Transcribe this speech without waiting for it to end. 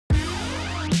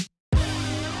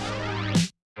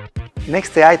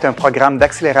NextAI est un programme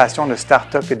d'accélération de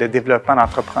start-up et de développement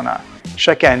d'entrepreneurs.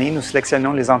 Chaque année, nous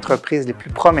sélectionnons les entreprises les plus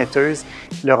prometteuses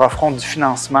et leur offrons du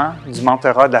financement, du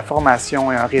mentorat, de la formation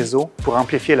et un réseau pour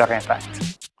amplifier leur impact.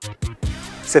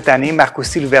 Cette année marque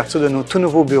aussi l'ouverture de nos tout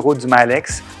nouveaux bureaux du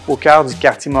Malex au cœur du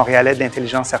quartier montréalais de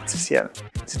l'intelligence artificielle.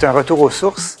 C'est un retour aux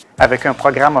sources avec un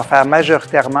programme offert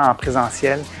majoritairement en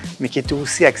présentiel, mais qui est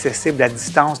aussi accessible à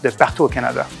distance de partout au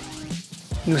Canada.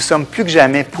 Nous sommes plus que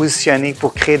jamais positionnés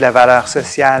pour créer de la valeur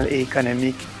sociale et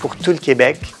économique pour tout le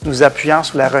Québec, nous appuyant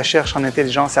sur la recherche en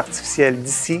intelligence artificielle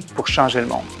d'ici pour changer le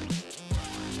monde.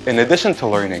 In addition to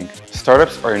learning,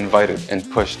 startups are invited and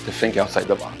pushed to think outside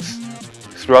the box.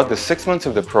 Throughout the 6 months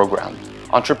of the program,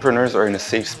 entrepreneurs are in a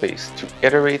safe space to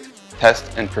iterate, test,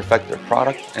 and perfect their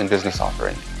product and business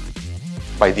offering.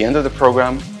 By the end of the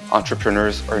program,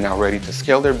 entrepreneurs are now ready to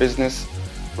scale their business,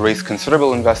 raise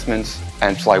considerable investments,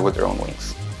 and fly with their own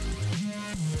wings.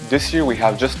 This year, we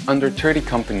have just under 30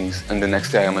 companies in the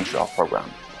NextAI Montreal program.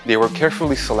 They were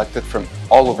carefully selected from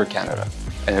all over Canada,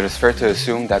 and it is fair to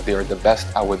assume that they are the best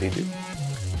at what they do.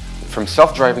 From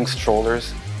self-driving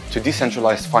strollers to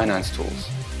decentralized finance tools,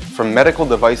 from medical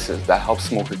devices that help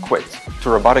smokers quit, to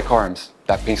robotic arms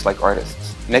that paint like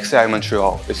artists, NextAI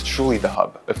Montreal is truly the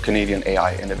hub of Canadian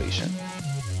AI innovation.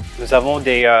 Nous avons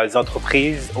des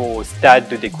entreprises au stade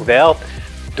de découverte,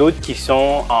 d'autres qui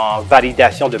sont en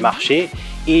validation de marché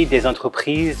et des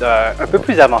entreprises un peu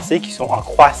plus avancées qui sont en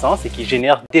croissance et qui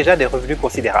génèrent déjà des revenus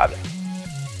considérables.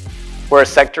 We're a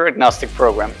sector-agnostic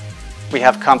program. We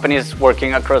have companies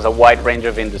working across a wide range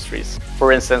of industries.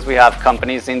 For instance, we have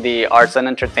companies in the arts and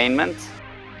entertainment,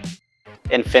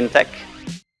 in fintech,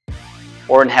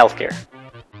 or in healthcare.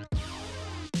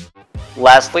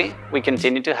 Lastly, we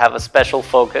continue to have a special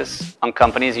focus on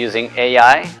companies using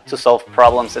AI to solve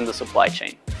problems in the supply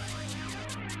chain.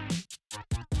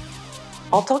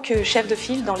 En tant que chef de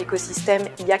file dans l'écosystème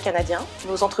IA canadien,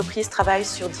 nos entreprises travaillent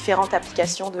sur différentes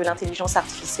applications de l'intelligence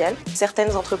artificielle.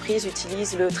 Certaines entreprises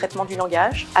utilisent le traitement du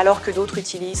langage, alors que d'autres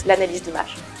utilisent l'analyse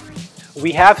d'images.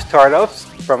 We have startups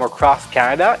from across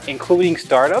Canada, including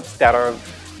startups that are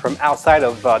from outside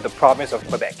of the province of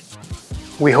Quebec.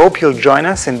 We hope you'll join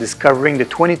us in discovering the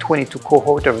 2022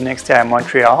 cohort of NextAI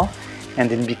Montreal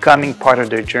and in becoming part of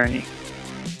their journey.